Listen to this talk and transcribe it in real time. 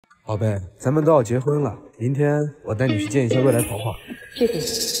宝贝，咱们都要结婚了，明天我带你去见一下未来桃花。这个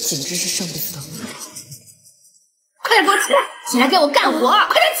简直是上辈子的恶。快点给我起来！起来给我干活！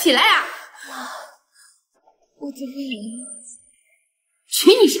快点起来啊！我怎么也……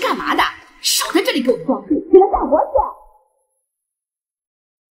娶你是干嘛的？少在这里给我装逼！起来干活去！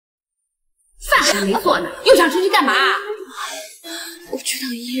饭还没做呢，又想出去干嘛？我去趟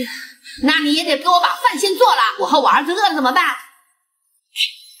医院。那你也得给我把饭先做了，我和我儿子饿了怎么办？儿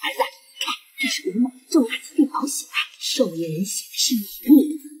子，看，这是我买的重大疾病保险，受益人写的是你的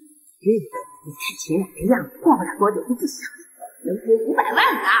名字。你看秦冉的样子，过不了多久就不想了，能赔500万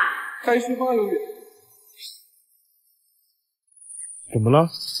呢。开心吗，有雨？怎么了？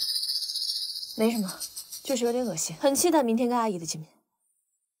没什么，就是有点恶心，很期待明天跟阿姨的见面。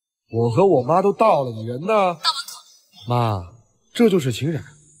我和我妈都到了，你人呢？到门口。妈，这就是秦冉。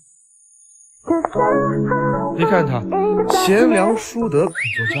你看她，贤良淑德，肯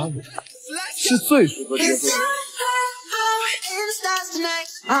做家务，是最适合结婚的。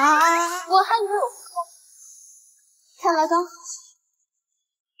我还以为我不够，看来刚好。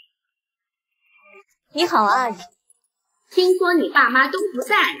你好啊，阿姨。听说你爸妈都不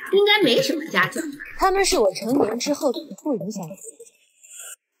在呢，应该没什么家教。他们是我成年之后的不影响。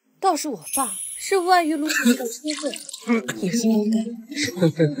倒是我爸是外遇路上遇到车祸，也是应该。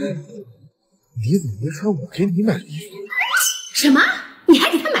你怎么没穿我给你买的衣服？什么？你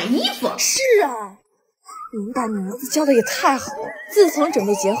还给他买衣服？是啊，您把你儿子教的也太好了。自从准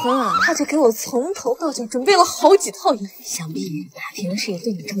备结婚啊，他就给我从头到脚准备了好几套衣服。想必他平时也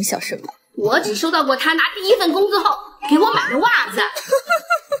对你这么孝顺吧？我只收到过他拿第一份工资后给我买的袜子。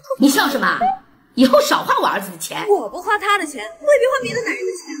你笑什么？以后少花我儿子的钱。我不花他的钱，我也别花别的男人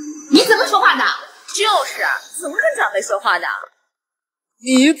的钱。你怎么说话的？就是，怎么跟长辈说话的？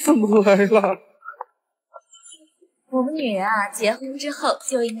你怎么来了？我们女人啊，结婚之后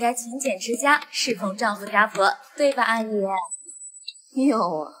就应该勤俭持家，侍奉丈夫家婆，对吧，阿姨？有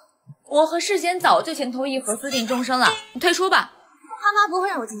啊，我和世贤早就情投意合，私定终身了。你退出吧，他妈不会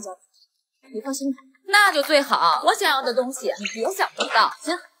让我进家。你放心吧，那就最好。我想要的东西，你别想不到。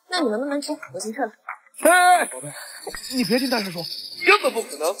行，那你们慢慢吃，我先撤了。哎，宝贝，你别听大师说，根本不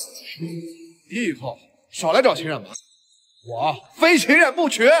可能。你以后少来找秦冉麻烦，我非秦冉不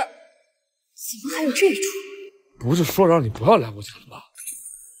娶。怎么还有这出？不是说让你不要来我家了吗？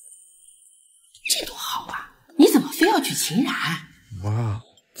这多好啊！你怎么非要娶秦冉？妈，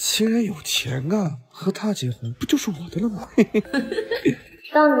秦冉有钱啊，和他结婚不就是我的了吗？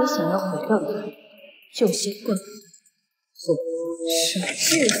当你想要毁掉他，就先滚。世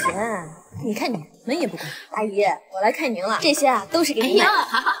贤，你看你门也不关。阿姨，我来看您了。这些啊都是给你买的。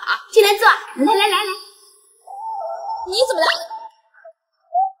好好好，进来坐。来。你怎么来？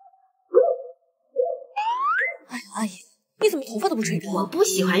哎呀，阿姨，你怎么头发都不吹干？我不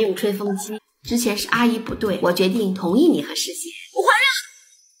喜欢用吹风机。之前是阿姨不对，我决定同意你和世贤。我还愿。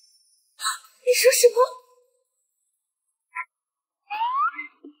你说什么？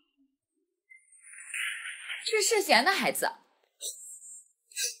是世贤的孩子。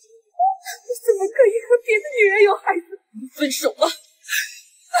你怎么可以和别的女人有孩子？我们分手了。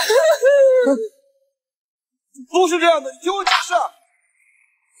不是这样的，你听我解释。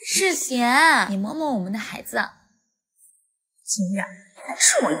世贤，你摸摸我们的孩子。秦冉，还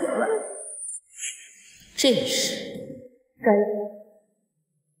是我赢了。这是该。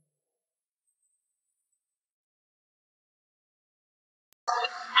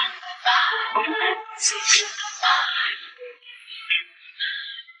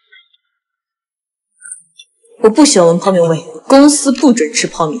我不喜欢闻泡面味，公司不准吃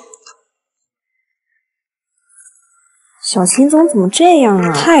泡面。小秦总怎么这样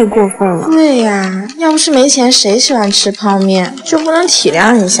啊？太过分了！对呀，要不是没钱，谁喜欢吃泡面？就不能体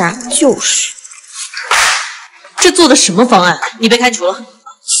谅一下？就是。这做的什么方案？你被开除了。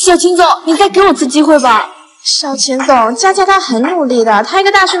小秦总，你该给我次机会吧。小秦总，佳佳她很努力的，她一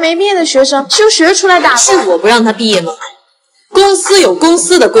个大学没毕业的学生，休学出来打工。是我不让她毕业吗？公司有公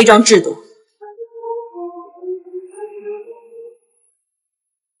司的规章制度。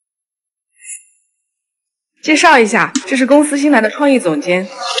介绍一下，这是公司新来的创意总监。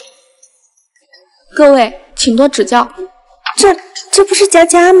各位，请多指教。这不是佳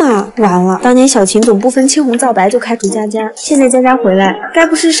佳吗？完了，当年小秦总不分青红皂白就开除佳佳，现在佳佳回来，该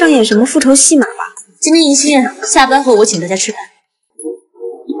不是上演什么复仇戏码吧？今天迎新宴，下班后我请大家吃饭。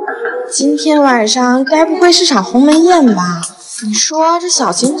今天晚上该不会是场鸿门宴吧？你说这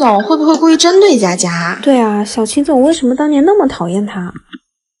小秦总会不会故意针对佳佳？对啊，小秦总为什么当年那么讨厌他？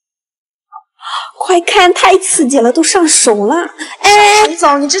快看，太刺激了，都上手了！哎，秦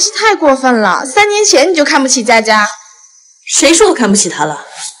总，你真是太过分了！3年前你就看不起佳佳。谁说我看不起他了？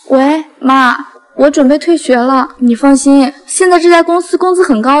喂，妈，我准备退学了，你放心，现在这家公司工资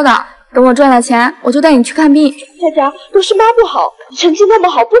很高的，等我赚了钱，我就带你去看病。佳佳，都是妈不好，你成绩那么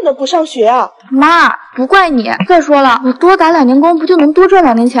好，不能不上学啊！妈，不怪你。再说了，我多打2年工，不就能多赚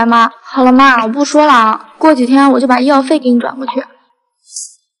2年钱吗？好了，妈，我不说了啊，过几天我就把医药费给你转过去。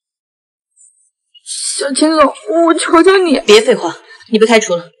小秦总，我求求你，别废话，你被开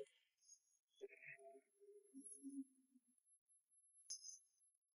除了。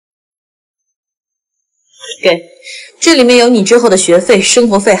给，这里面有你之后的学费、生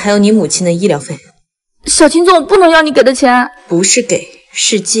活费，还有你母亲的医疗费。小秦总，不能要你给的钱。不是给，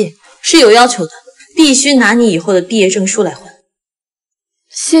是借，是有要求的，必须拿你以后的毕业证书来还。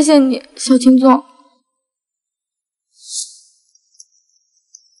谢谢你，小秦总。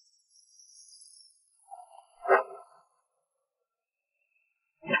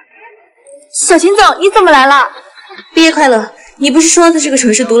小秦总，你怎么来了？毕业快乐！你不是说在这个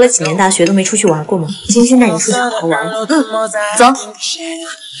城市读了几年大学都没出去玩过吗？今天带你出去好好玩。走。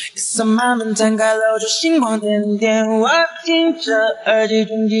色慢慢摊开，露出星光点点，我听着耳机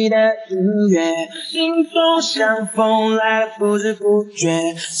中记的音乐，心中像风来了不知不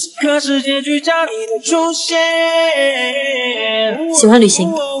觉，此刻是结局，找你的出现。喜欢旅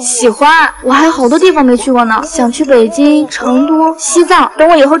行？喜欢，我还有好多地方没去过呢，想去北京、成都、西藏。等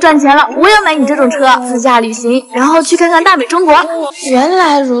我以后赚钱了，我也买你这种车，自驾旅行，然后去看看大美中国。原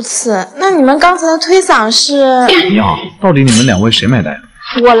来如此，那你们刚才的推搡是？你好，到底你们2位谁买单？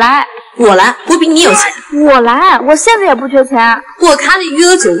我来，我比你有钱。我来，我现在也不缺钱。我卡里余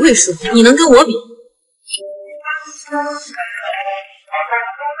额9位数，你能跟我比？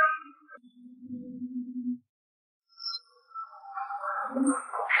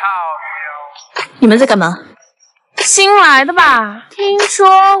你们在干嘛？新来的吧？听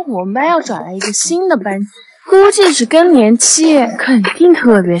说我们班要转来一个新的班级，估计是更年期，肯定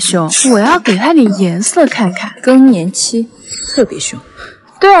特别凶。我要给他点颜色看看。更年期特别凶。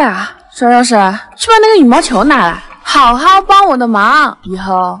对啊，邵老师，去把那个羽毛球拿来，好好帮我的忙，以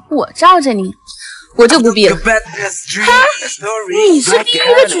后我罩着你。我就不必了。你是第一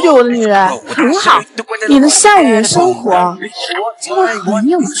个拒绝我的女人，很好。你的校园生活真的很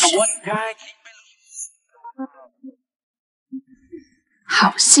有趣。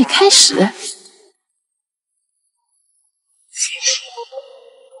好戏开始。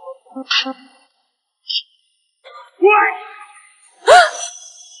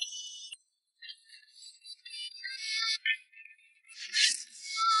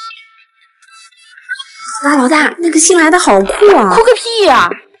老大，那个新来的好酷啊！酷个屁呀！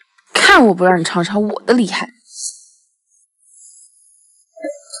看我不让你尝尝我的厉害！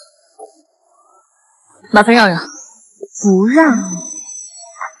麻烦让让。不让。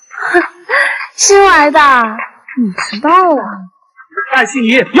新来的，你迟到了。艾希尼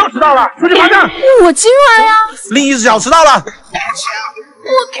又迟到了，出去罚站。我今晚呀。另一只脚迟到了，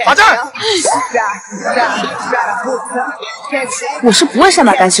罚站。我是不会善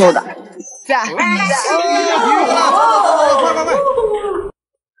罢甘休的。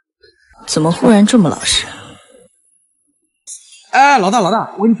怎么忽然这么老实？哎，老大，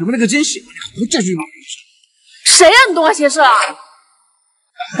我给你准备了个惊喜，你这句吗？谁让你东歪西扯？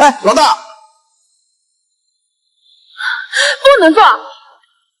哎，老大，不能做，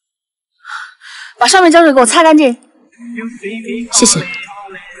把上面胶水给我擦干净。谢谢。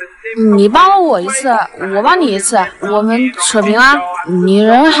你帮了我一次，我帮你一次，我们扯平了。你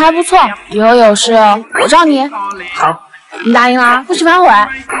人还不错，以后有事我罩你。好，你答应了，不许反悔。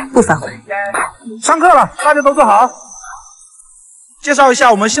不反悔。上课了，大家都坐好。介绍一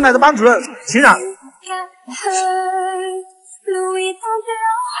下我们新来的班主任秦冉。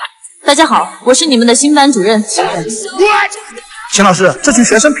大家好，我是你们的新班主任秦冉。秦老师，这群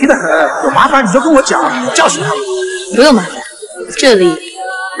学生皮得很，有麻烦你就跟我讲，教训他们。不用麻烦，这里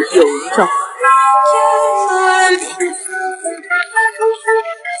有人照。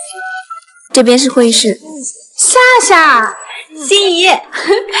这边是会议室。夏夏，心仪，你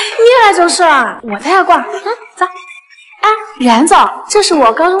来就是了，我在这挂。走。哎，冉总，这是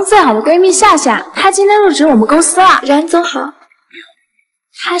我高中最好的闺蜜夏夏，她今天入职我们公司了。冉总好。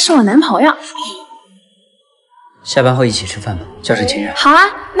他是我男朋友。下班后一起吃饭吧，叫上秦冉。好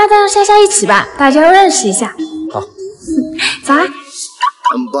啊，那带上夏夏一起吧，大家都认识一下。好。走啊。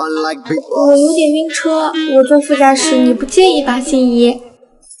我有点晕车，我坐副驾驶，你不介意吧，心仪？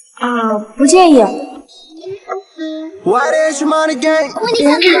啊，不介意。我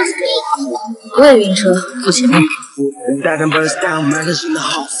也晕车，坐前面。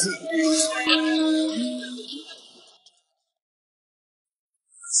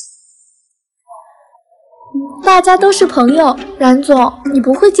大家都是朋友，冉总，你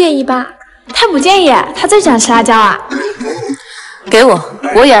不会介意吧？他不介意，他最喜欢吃辣椒啊。给我，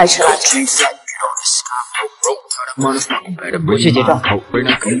我也爱吃辣椒。我去结账。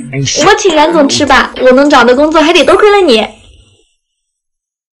我请冉总吃吧，我能找的工作还得多亏了你。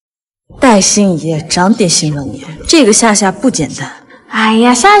戴心怡，长点心吧你，这个夏夏不简单。哎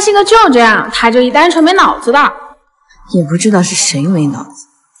呀，夏夏性格就这样，他就一单纯没脑子的。也不知道是谁没脑子。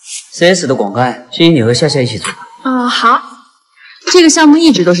CS 的广告案，心怡你和夏夏一起做。好。这个项目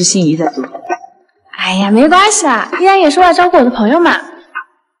一直都是心怡在做。哎呀，没关系啦，依然也是来照顾我的朋友嘛。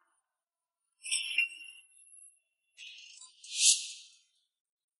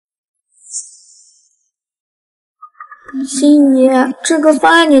心怡，这个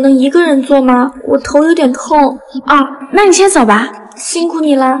方案你能一个人做吗？我头有点痛。那你先走吧。辛苦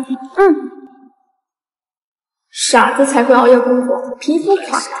你了。傻子才会熬夜工作，皮肤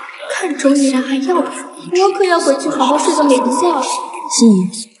垮，看周亦然还要我，我可要回去好好睡个美觉。心怡，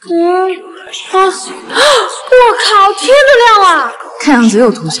我靠，天都亮了！看样子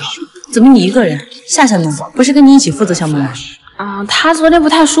又通宵了，怎么你一个人？夏夏呢？不是跟你一起负责项目吗？他昨天不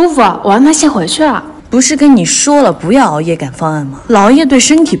太舒服，我让他先回去了。不是跟你说了不要熬夜赶方案吗？老熬夜对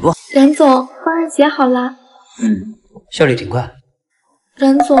身体不好。冉总，方案写好了。效率挺快。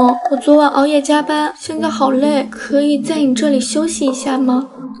冉总，我昨晚熬夜加班，现在好累，可以在你这里休息一下吗？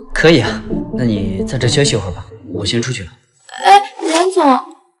可以啊，那你在这休息一会儿吧，我先出去了。冉总，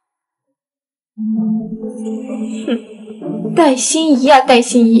戴心怡啊，戴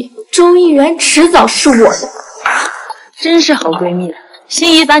心怡，周亦然迟早是我的。真是好闺蜜。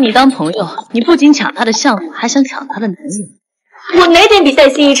心怡把你当朋友，你不仅抢她的项目，还想抢她的男人。我哪点比戴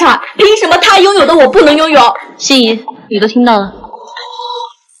心怡差？凭什么她拥有的我不能拥有？心怡，你都听到了。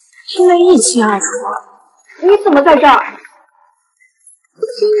听得一清二楚。你怎么在这儿？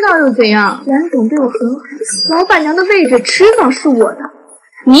听到又怎样？冉总对我很好，老板娘的位置迟早是我的。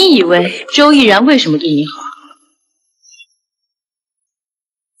你以为周亦然为什么对你好？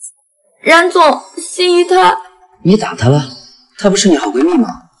冉总，心怡她……你打她了？她不是你好闺蜜吗？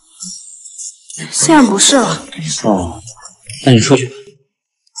现在不是了。那你出去吧。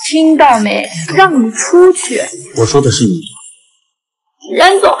听到没？让你出去。我说的是你。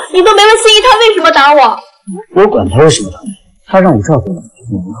冉总，你都没问心怡她为什么打我？我管她为什么打你，她让我照顾你，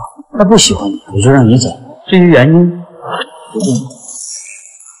你很好。她不喜欢你，我就让你走。至于原因，不重要。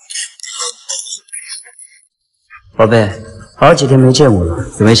宝贝，好几天没见我了，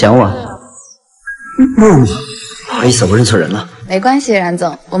有没有想我？不好意思，我认错人了。没关系，冉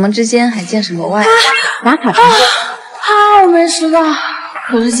总，我们之间还见什么外？打卡成功。我没迟到，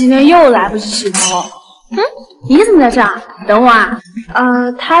可是今天又来不及洗头。你怎么在这儿？等我啊。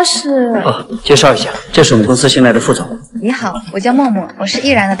他是……介绍一下，这是我们公司新来的副总。你好，我叫默默，我是亦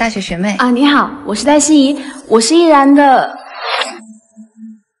然的大学学妹。你好，我是戴心怡，我是亦然的。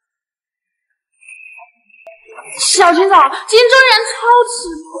小秦总，今天周亦然超吃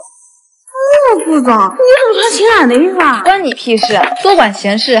苦。副总，你怎么穿秦冉的衣服啊？关你屁事！多管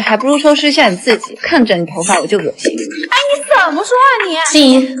闲事，还不如收拾一下你自己。看着你头发我就恶心。你怎么说啊你？心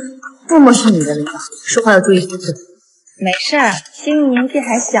怡，默默是你的领导，说话要注意分寸。没事儿，心怡年纪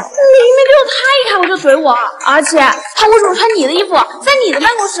还小。明明只有他一开口就怼我，而且他为什么穿你的衣服，在你的办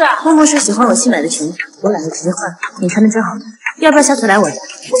公室？默默是喜欢我新买的裙子，我懒得直接换，你穿的真好看。要不要下次来我家？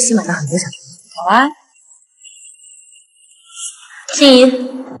我新买了很多小裙子。好啊。心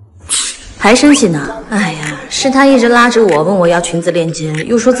怡。还生气呢？哎呀，是他一直拉着我问我要裙子链接，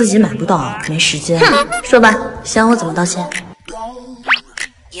又说自己买不到，没时间。说吧，想我怎么道歉？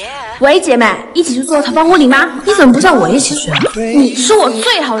喂，姐妹，一起去做淘宝婚礼吗？你怎么不叫我一起去啊？你是我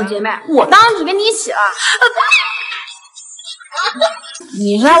最好的姐妹，我当然只跟你一起了。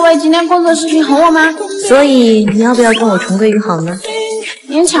你是要为今天工作视频哄我吗？所以你要不要跟我重归于好呢？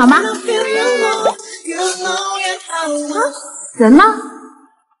勉强吧。人呢？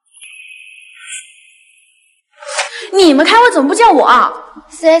你们开会怎么不叫我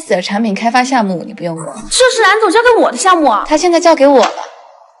？CS 的产品开发项目你不用管，这是冉总交给我的项目，他现在交给我了。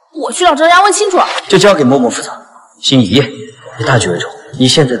我去找周然问清楚。就交给默默负责。心怡，以大局为重，你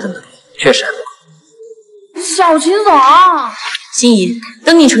现在的能力确实还不够。小秦总，心怡，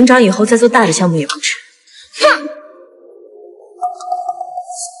等你成长以后再做大的项目也不迟。哼。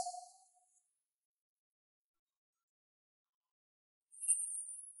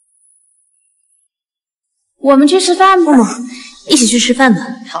我们去吃饭吧。一起去吃饭呢。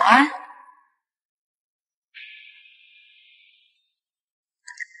好啊。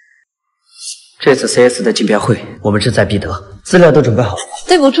这次 CS 的竞标会，我们志在必得，资料都准备好了。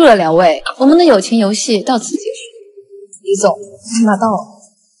对不住了，两位，我们的友情游戏到此结束。李总，你拿到了。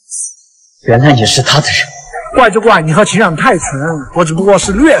原来你是他的人。怪就怪你和秦冉太纯，我只不过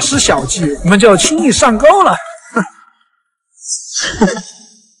是略施小计，你们就轻易上钩了。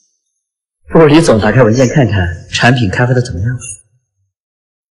不如李总打开文件看看产品开发的怎么样？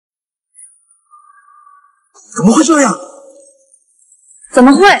怎么会这样？怎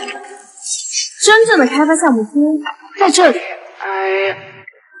么会？真正的开发项目部在这里。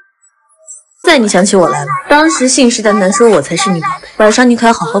再你想起我来了，当时信誓旦旦说我才是你宝贝，晚上你可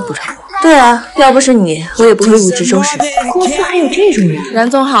要好好补偿我。对啊，要不是你，我也不会入职周氏。公司还有这种人？冉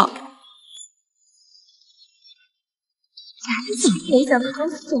总好。没想到公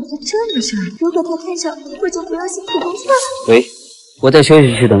司总是这么帅，如果他看上我就不要辛苦工作了。喂，我在休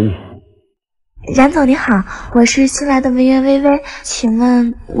息室等你。冉总你好，我是新来的文员微微，请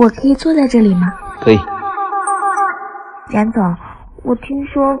问我可以坐在这里吗？可以。冉总，我听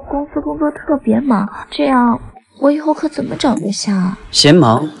说公司工作特别忙，这样我以后可怎么找对象啊？嫌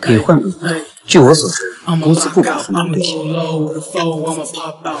忙可以换工作。据我所知，公司不搞很多问题。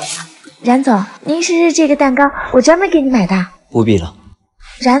冉总，您是这个蛋糕，我专门给你买的。不必了。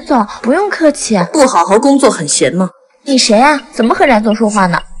冉总，不用客气。不好好工作很闲吗？你谁啊？怎么和冉总说话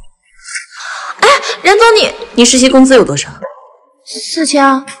呢？哎，冉总你实习工资有多少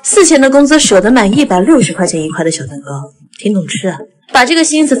？4000的工资舍得买160块钱一块的小蛋糕，挺懂吃啊。把这个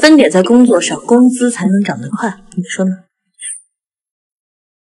心思分点在工作上，工资才能涨得快，你说呢？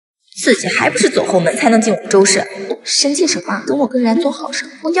自己还不是走后门才能进我们周氏？生气什么？等我跟冉总好上，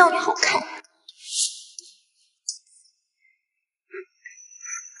我要你好看。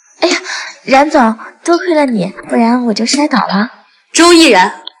哎呀，冉总，多亏了你，不然我就摔倒了。周亦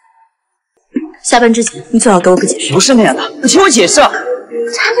然，下班之前你最好给我个解释。不是那样的，你听我解释。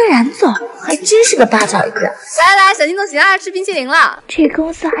差个冉总，还真是个八爪鱼。来，小秦总请大家吃冰淇淋了。这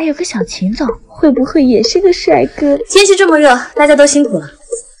公司还有个小秦总，会不会也是个帅哥？天气这么热，大家都辛苦了。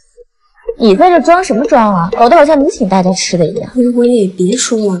你在这装什么装啊？搞得好像你请大家吃的一样。微微，别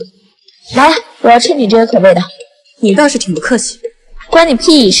说了。来，我要吃你这个口味的。你倒是挺不客气。关你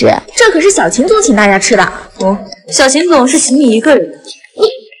屁事！这可是小秦总请大家吃的。哦，小秦总是请你一个人的。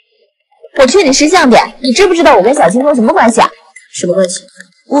我劝你识相点，你知不知道我跟小秦总什么关系啊？什么关系？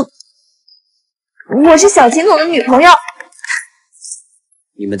我是小秦总的女朋友。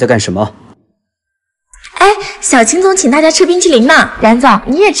你们在干什么？哎，小秦总请大家吃冰淇淋呢，冉总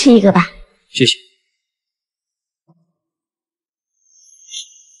你也吃一个吧。谢谢。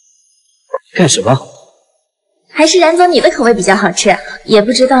干什么？还是冉总你的口味比较好吃，也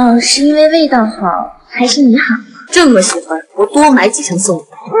不知道是因为味道好，还是你好。这么喜欢，我多买几箱送你。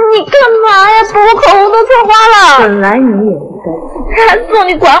你干嘛呀？把我口红都蹭花了。本来你也应该。冉总，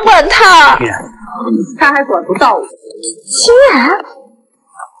你管管他。他还管不到我。秦冉，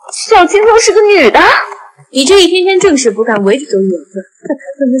小秦总是个女的。你这一天天正事不干，围着周亦然转，在谈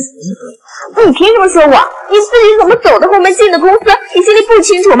论着什么？你凭什么说我？你自己怎么走的后门进的公司，你心里不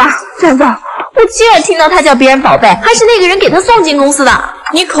清楚吗？冉总，我亲耳听到他叫别人宝贝，还是那个人给他送进公司的。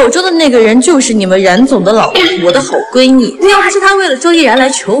你口中的那个人就是你们冉总的老婆，我的好闺蜜。要不是他为了周亦然来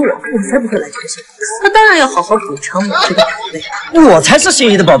求我，我才不会来这个小公司。他当然要好好补偿我这个宝贝。我才是心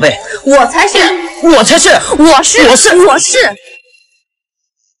仪的宝贝，我才是。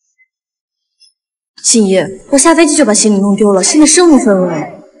信叶，我下飞机就把行李弄丢了，现在身无分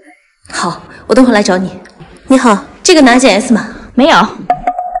文。好，我等会来找你。你好，这个拿件 S 码没有。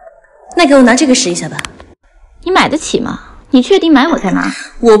那给我拿这个试一下吧。你买得起吗？你确定买我才拿？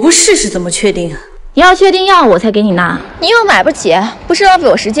我不试试怎么确定啊？你要确定要我才给你拿。你又买不起，不是浪费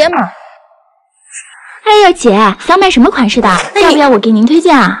我时间吗？哎呀，姐，想买什么款式的？要不要我给您推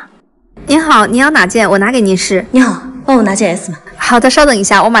荐啊？您好，您要哪件？我拿给您试。你好，帮我拿件 S 码。好的，稍等一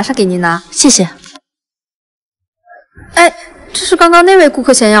下，我马上给您拿。谢谢。哎，这是刚刚那位顾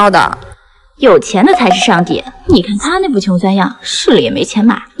客想要的。有钱的才是上帝，你看他那副穷酸样，试了也没钱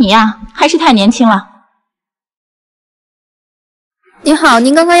买。你呀，还是太年轻了。您好，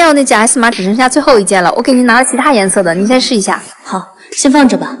您刚刚要那件 S 码只剩下最后一件了，我给您拿了其他颜色的，您先试一下。好，先放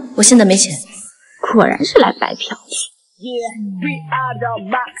着吧，我现在没钱。果然是来白嫖。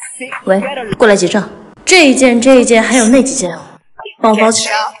喂，过来结账。这一件，还有那几件，帮我包起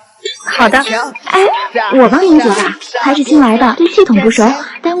来。好的。哎，我帮您结吧，还是新来的，对系统不熟，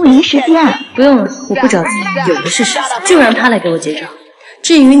耽误您时间。不用了，我不着急，有的是时间，就让他来给我结账。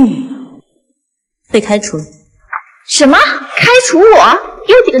至于你，被开除了。什么？开除我？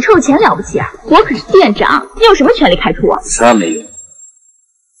有几个臭钱了不起啊？我可是店长，你有什么权利开除我？他没有，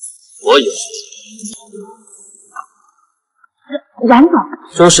我有。冉总，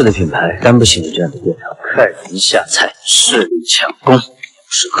周氏的品牌担不起你这样的店长，看人下菜，势力抢功，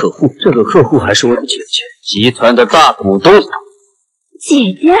是客户，这个客户还是我的姐姐，集团的大股东。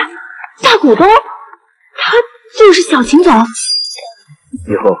姐姐，大股东，他就是小秦总。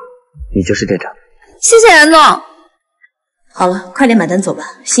以后你就是店长。谢谢任总。好了，快点买单走吧，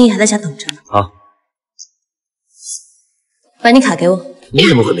心怡还在家等着呢。好，把你卡给我。你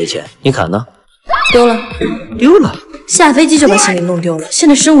怎么会没钱？你卡呢？丢了。丢了？下飞机就把行李弄丢了，现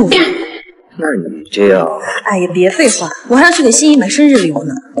在身无分。那你这样……哎呀，别废话，我还要去给心怡买生日礼物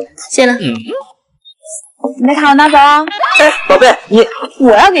呢。谢了。你的卡我拿走啊！哎，宝贝，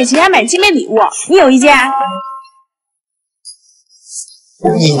我要给秦雅买纪念礼物，你有意见？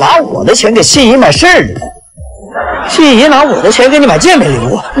你拿我的钱给心怡买生日礼物，心怡拿我的钱给你买见面礼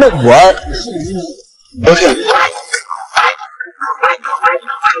物，那我不是。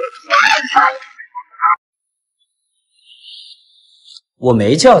我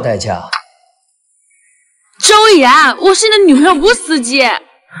没叫代驾。周亦然，我是你的女朋友，不是司机。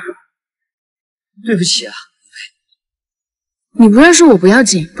对不起啊。你不认识我不要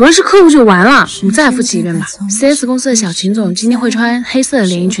紧，不认识客户就完了。我们再来复习一遍吧。4S 公司的小秦总今天会穿黑色的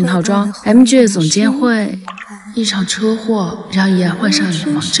连衣裙套装。MG 的总监会一场车祸让亦然患上脸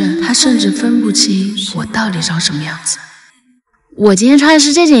盲症，他甚至分不清我到底长什么样子。我今天穿的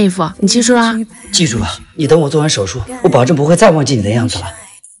是这件衣服，你记住了？记住了。你等我做完手术，我保证不会再忘记你的样子了。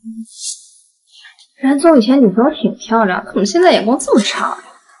然总以前女朋友挺漂亮，怎么现在眼光这么差？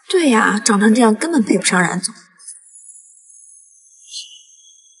对呀，长成这样根本配不上冉总。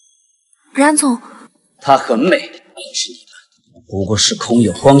冉总，她很美，可是你们不过是空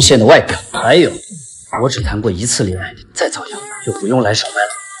有光鲜的外表。还有，我只谈过一次恋爱，再造谣就不用来上班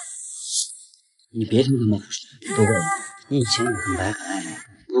了。你别听他们胡说，都怪你以前也很白很爱你，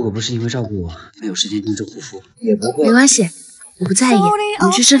如果不是因为照顾我，没有时间当这护肤，也不会。没关系，我不在意。我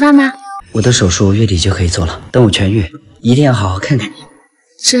们去吃饭吧。我的手术月底就可以做了，等我痊愈，一定要好好看看你。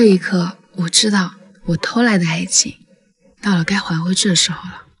这一刻，我知道我偷来的爱情，到了该还回去的时候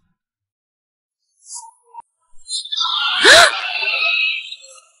了。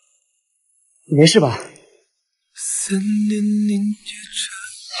你没事吧？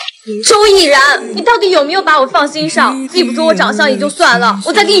周亦然，你到底有没有把我放心上？记不住我长相也就算了，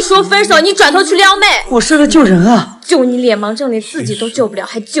我再跟你说分手，你转头去撩妹。我是来救人啊！就你脸盲症连自己都救不了，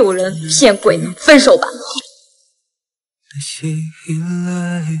还救人，骗鬼呢！分手吧。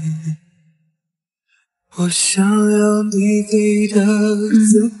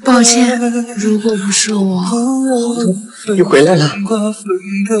抱歉，如果不是我，你回来了。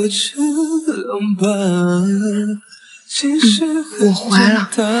我怀了。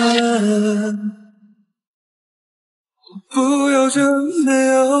不要这没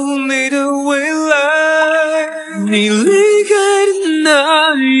有你的未来，你离开的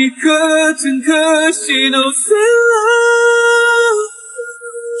那一刻，整颗心都碎了。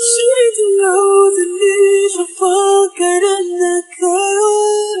是你停留在你说放开的那刻，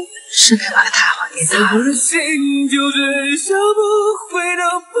是该把它还给他。我的心就这笑不回头，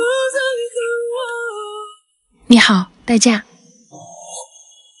不再恨我。你好，代驾。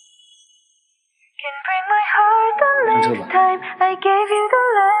上车吧。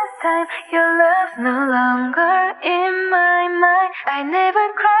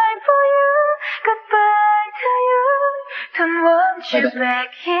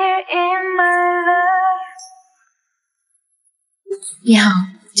你好，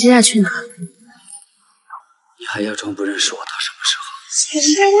接下去哪？你还要装不认识我到什么时候？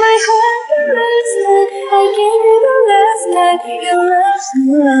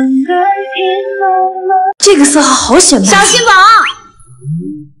这个色号好显摆。小心宝！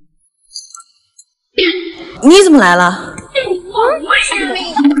你怎么来了？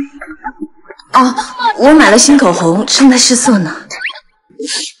哦，我买了新口红，正在试色呢。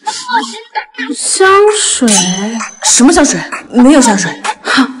香水？什么香水？没有香水。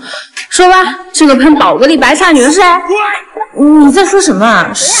说吧，这个喷宝格丽白茶女的是谁？你在说什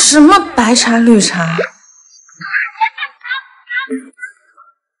么？什么白茶绿茶？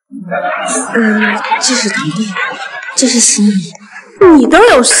这是堂弟，这是心怡。你都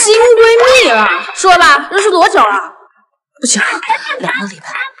有新闺蜜了？说吧，认识多久了？不久，2个礼拜。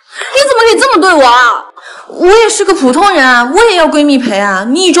你怎么可以这么对我啊？我也是个普通人啊，我也要闺蜜陪啊。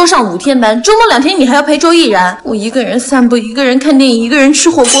你一周上5天班，周末2天你还要陪周亦然。我一个人散步，一个人看电影，一个人吃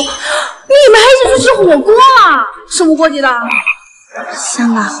火锅。你们还一起去吃火锅啊？什么锅底的？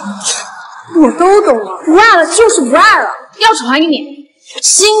香辣红茶。我都懂了，不爱了就是不爱了，钥匙还给你。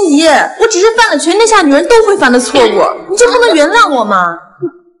心怡，我只是犯了全天下女人都会犯的错误，你就不能原谅我吗？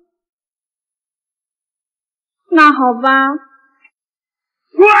那好吧，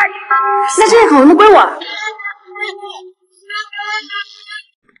那这些口红都归我了。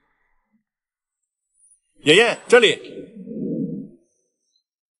妍妍，这里。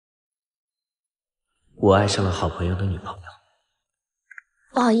我爱上了好朋友的女朋友。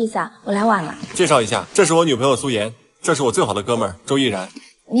不好意思啊，我来晚了。介绍一下，这是我女朋友苏妍，这是我最好的哥们儿周亦燃。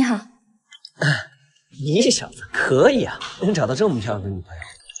你好。你小子可以啊，能找到这么漂亮的女朋友。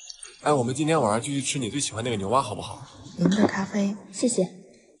哎，我们今天晚上就去吃你最喜欢那个牛蛙，好不好？您的咖啡，谢谢。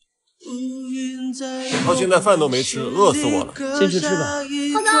到现在饭都没吃，饿死我了。先去吃吧。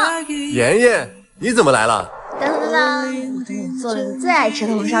好的。妍妍，你怎么来了？当当当，我给你做了你最爱吃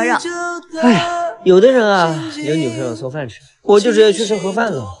的红烧肉。哎呀，有的人啊，有女朋友送饭吃，我就直接去吃盒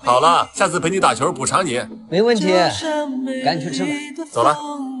饭了。好了，下次陪你打球补偿你。没问题，赶紧去吃吧。走了。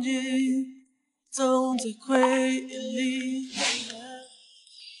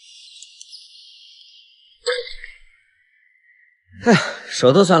哎，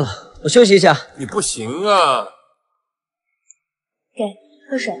手都酸了，我休息一下。你不行啊！给，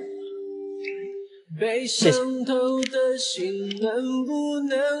喝水。谢谢。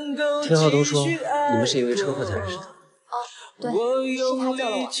听浩东说，你们是因为车祸才认识的。哦，对，是他救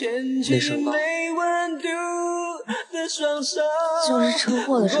了我。那身包就是车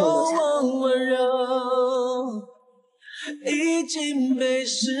祸的时候留下的。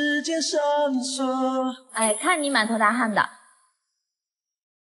哎，看你满头大汗的。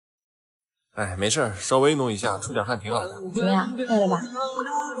哎，没事，稍微运动一下，出点汗挺好的。怎么样，累了吧？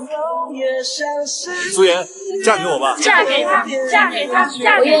苏妍，嫁给我吧！嫁给他，嫁给他，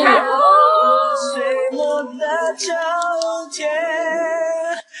嫁给他！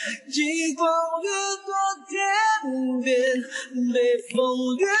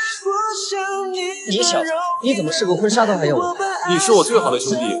你小子，你怎么试个婚纱都还要我？你是我最好的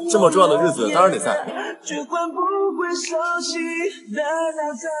兄弟，这么重要的日子当然得在。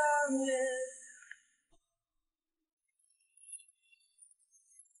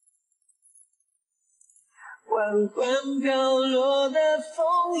缓缓飘落的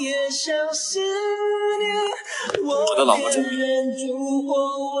枫叶像思念，我的老婆真美。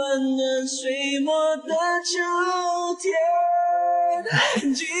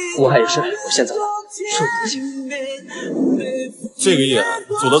我还有事，我先走了。说一下。这个夜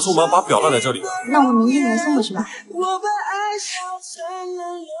走得匆忙，把表落在这里了。那我明天给他送过去吧。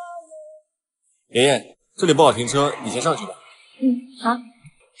妍妍，这里不好停车，你先上去吧。嗯，好。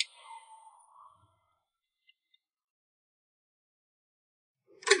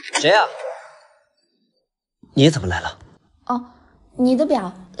谁呀？你怎么来了？哦，你的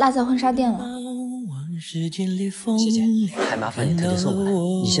表落在婚纱店了。谢谢，还麻烦你特地送过来。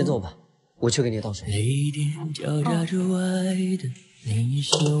你先坐吧，我去给你倒水。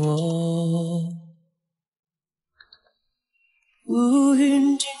乌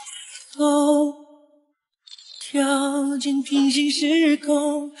云尽头，跳进平行时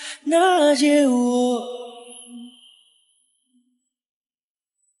空，那些我。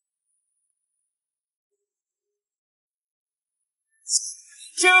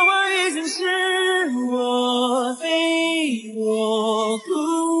交换已经是我非我不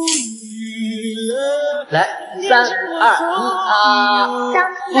语了。来，3、2、1啊！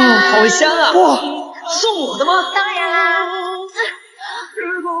好香啊！哇，送我的吗？当然啦。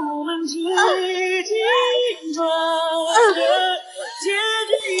如果我们紧紧抓着，结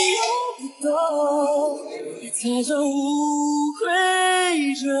局又不同，假装无愧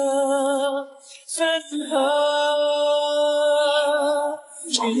着，最后。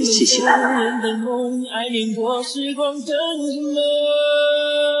谢谢大大。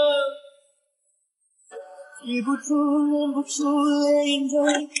记不住，忍不住泪眼中，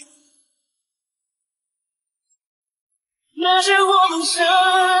那是我们相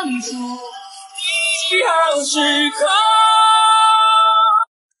处美好时刻。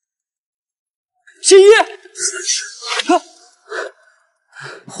新一，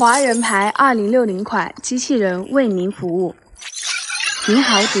华人牌2060款机器人为您服务。您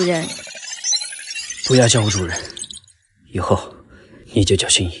好，主人。不要叫我主人，以后你就叫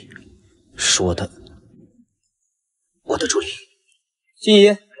新一，是我的助理。新一，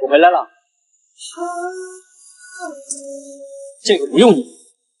我回来了。这个不用你，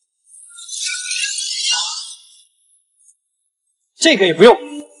这个也不用。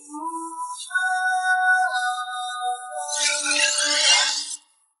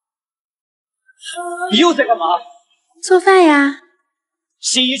你又在干嘛？做饭呀。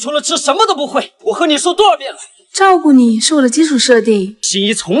新一除了吃什么都不会，我和你说多少遍了？照顾你是我的基础设定。新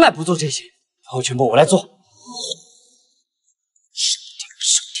一从来不做这些，以后全部我来做。设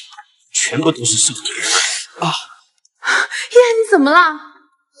定，全部都是设定啊！依然，你怎么了？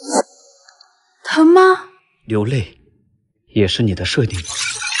疼吗？流泪也是你的设定吗？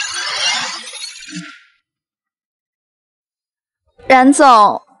冉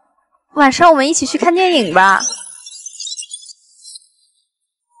总，晚上我们一起去看电影吧。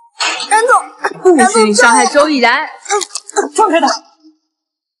冉总，不许你伤害周亦然！放开他！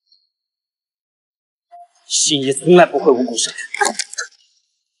心怡从来不会无故伤人，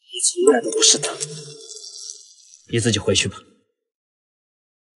你从来都不是他。你自己回去吧，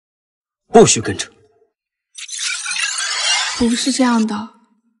不许跟着。不是这样的，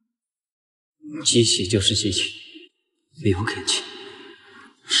激情就是激情，没有感情，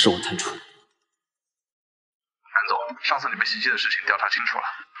是我太蠢。韩总，上次你被袭击的事情调查清楚了，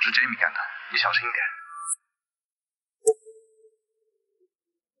是 Jamie 干的，你小心一点。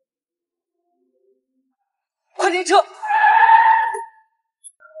快停车！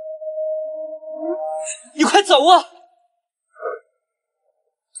你快走啊！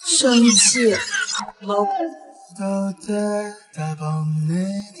生气。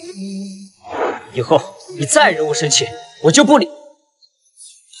以后你再惹我生气，我就不理。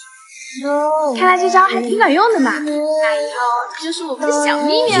看来这招还挺管用的嘛。那以后这就是我们的小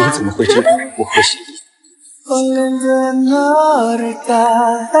秘密了。你怎么会知道我会心意？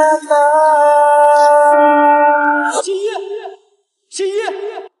心意，心意。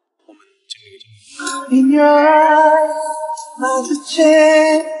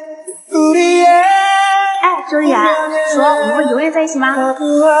哎，周亦然，说我们会永远在一起吗？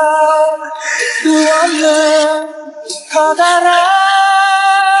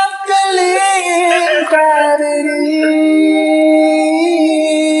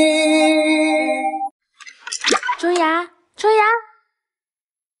周亦然，周亦然，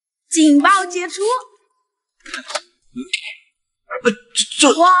警报解除！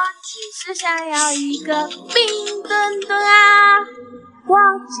我只是想要一个冰墩墩啊！我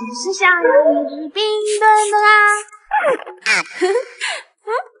只是想要一只冰墩墩啊！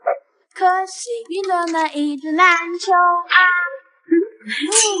可惜冰墩墩一直难求啊！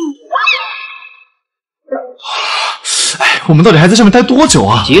哎，我们到底还在上面待多久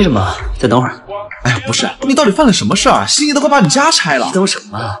啊？急什么？再等会儿。哎呀，不是，你到底犯了什么事啊？心怡都快把你家拆了。激动什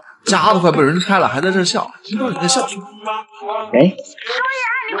么？家都快被人拆了，还在这笑，知道你在笑什么？哎，周亦然，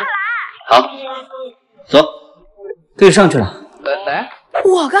你快来！好，走，可以上去了。来，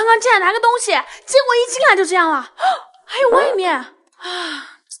我刚刚进来拿个东西，结果一进来就这样了，还有外面啊！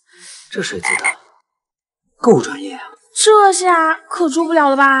这谁知道？够专业啊！这下可住不了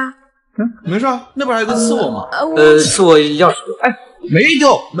了吧？没事啊，那边还有个次卧嘛。是我钥匙。哎，没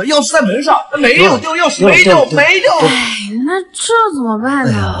丢，钥匙在门上，没有丢，钥匙没丢，没丢。哎，那这怎么办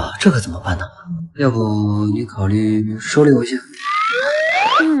呢？哎呀，这可怎么办呢？要不你考虑收留我一下？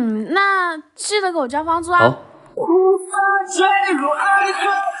那记得给我交房租啊。好。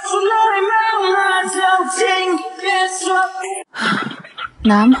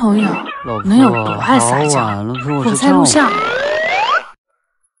男朋友能有多爱撒娇？我在录像。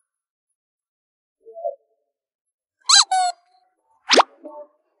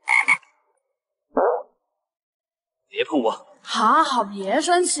别碰我！好，别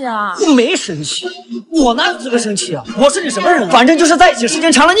生气啊！我没生气，我哪有资格生气啊？我是你什么人啊？反正就是在一起时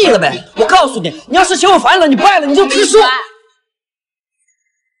间长了腻了呗。我告诉你，你要是嫌我烦了，你不爱了，你就直说。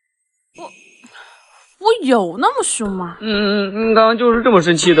我有那么凶吗？刚刚就是这么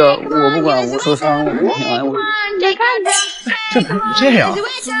生气的。我不管，我受伤了。哎我。这哪有这样？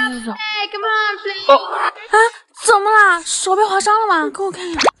哦啊，怎么啦？手被划伤了吗？给我看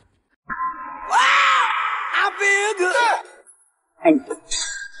一眼。哎，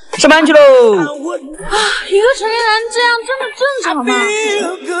上班去喽！啊，一个成年人这样真的正常吗？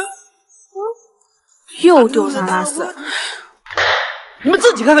又丢三落四。你们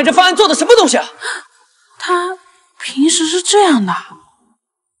自己看看这方案做的什么东西啊！他平时是这样的。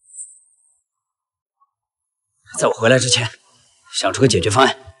在我回来之前，想出个解决方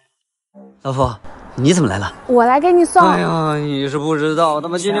案。老夫，你怎么来了？我来给你送。哎呀，你是不知道，他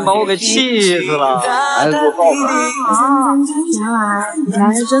们今天把我给气死了，还给我抱啊！原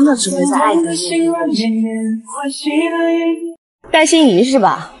来真的只会在爱的担心鱼是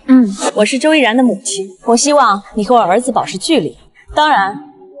吧？我是周亦然的母亲，我希望你和我儿子保持距离。当然，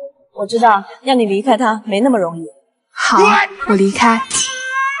我知道让你离开他没那么容易。好，我离开。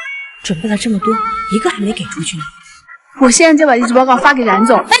准备了这么多，一个还没给出去呢。我现在就把离职报告发给冉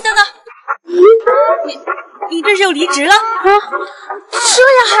总。哎，等等，你这是又离职了？啊，这样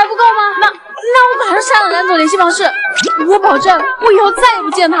还不够吗？那我马上删了冉总联系方式，我保证我以后再也不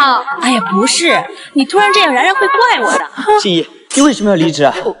见他了。哎呀，不是，你突然这样，冉冉会怪我的。心怡，你为什么要离职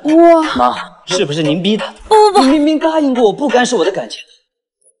啊？妈，是不是您逼的？不，你明明答应过我不干涉我的感情，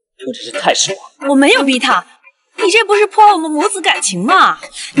我真是太失望。我没有逼他，你这不是破坏我们母子感情吗？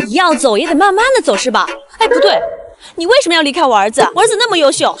你要走也得慢慢的走是吧？哎，不对，你为什么要离开我儿子？我儿子那么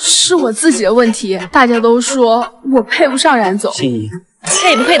优秀，是我自己的问题。大家都说我配不上冉总。心怡，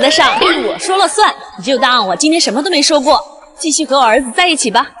配不配得上是我说了算，你就当我今天什么都没说过，继续和我儿子在一起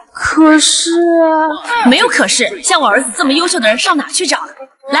吧。可是没有可是，像我儿子这么优秀的人上哪去找？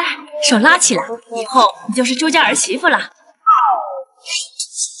来，手拉起来，以后你就是周家儿媳妇了。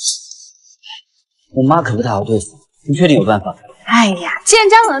我妈可不太好对付，你确定有办法？哎呀，见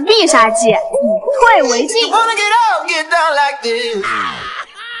将冷必杀技，以退为进。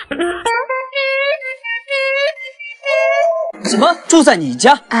什么？住在你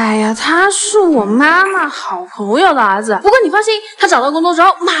家？哎呀，他是我妈妈好朋友的儿子。不过你放心，他找到工作之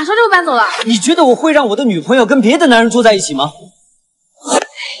后马上就会搬走了。你觉得我会让我的女朋友跟别的男人住在一起吗？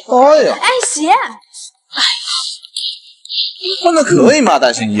哎呀，哎，鞋。混的可以嘛，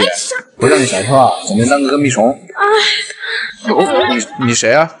大新一。我叫你小特，整天当个跟屁虫。你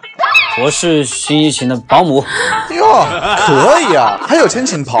谁啊？我是新一请的保姆。哟，可以啊，还有钱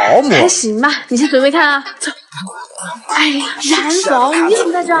请保姆？还行吧，你先准备看啊。走。哎呀，冉总，你怎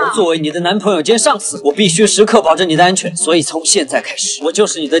么在这儿？作为你的男朋友兼上司，我必须时刻保证你的安全，所以从现在开始，我就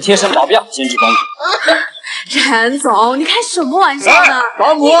是你的贴身保镖兼职保姆。冉总，你开什么玩笑呢？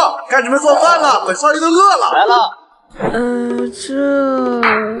保姆，该准备做饭了，本少爷都饿了。来了。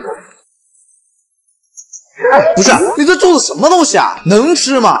不是，你这做的什么东西啊？能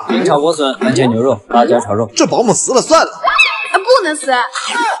吃吗？冰炒莴笋、番茄牛肉、辣椒炒肉。这保姆死了算了。不能死，我就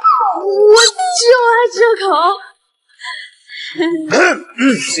爱这口。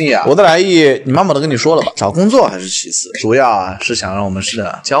心怡啊，我的来意你妈妈都跟你说了吧？找工作还是其次，主要啊是想让我们是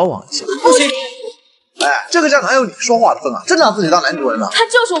交往一下。不行，哎，这个家哪有你说话的份啊？真拿自己当男主人了？他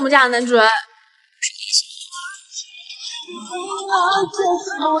就是我们家的男主人。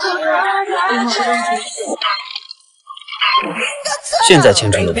现在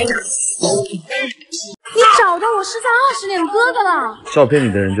牵出了。你找到我失散20年的哥哥了？照片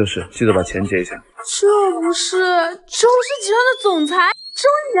里的人就是，记得把钱结一下。这不是周氏集团的总裁周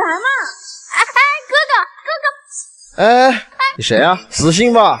亦然吗？哎，哥哥。哎，你谁啊？死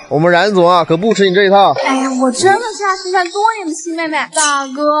心吧，我们冉总啊可不吃你这一套。哎呀，我真的是他失散多年的亲妹妹，大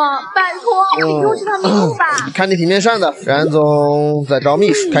哥，拜托，你给我这条明路吧。看你体面上的，冉总在招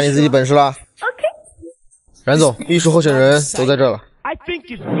秘书，看你自己本事了。OK。冉总，秘书候选人都在这了。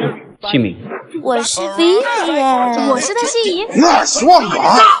姓名？我是 Vivian， 我是他心仪。那是忘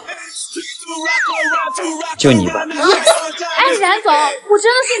了。就你吧。哎，冉总，我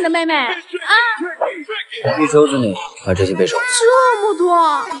真的是你的妹妹啊！一周之内把这些背熟。这么多，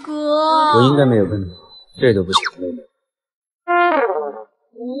哥，我应该没有问题，这都不行，妹妹。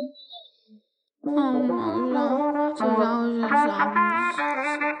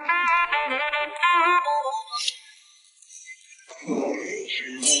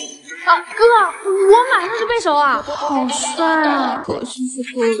哥，我马上就背熟啊！好帅啊！可惜是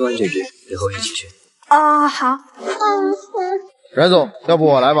哥哥。说完这句，以后一起去。啊，好。冉总，要不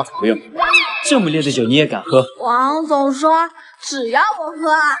我来吧？不用，这么烈的酒你也敢喝？王总说，只要我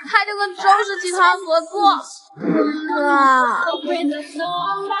喝，他就跟周氏集团合作。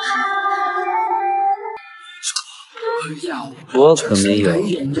我可没有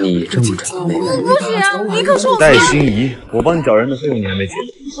你这么长妹妹。不行，你可是我带心仪，我帮你找人的费用你还没结。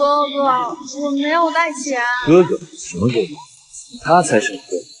哥哥，我没有带钱。哥哥？什么哥哥？他才是你哥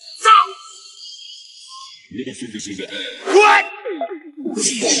哥。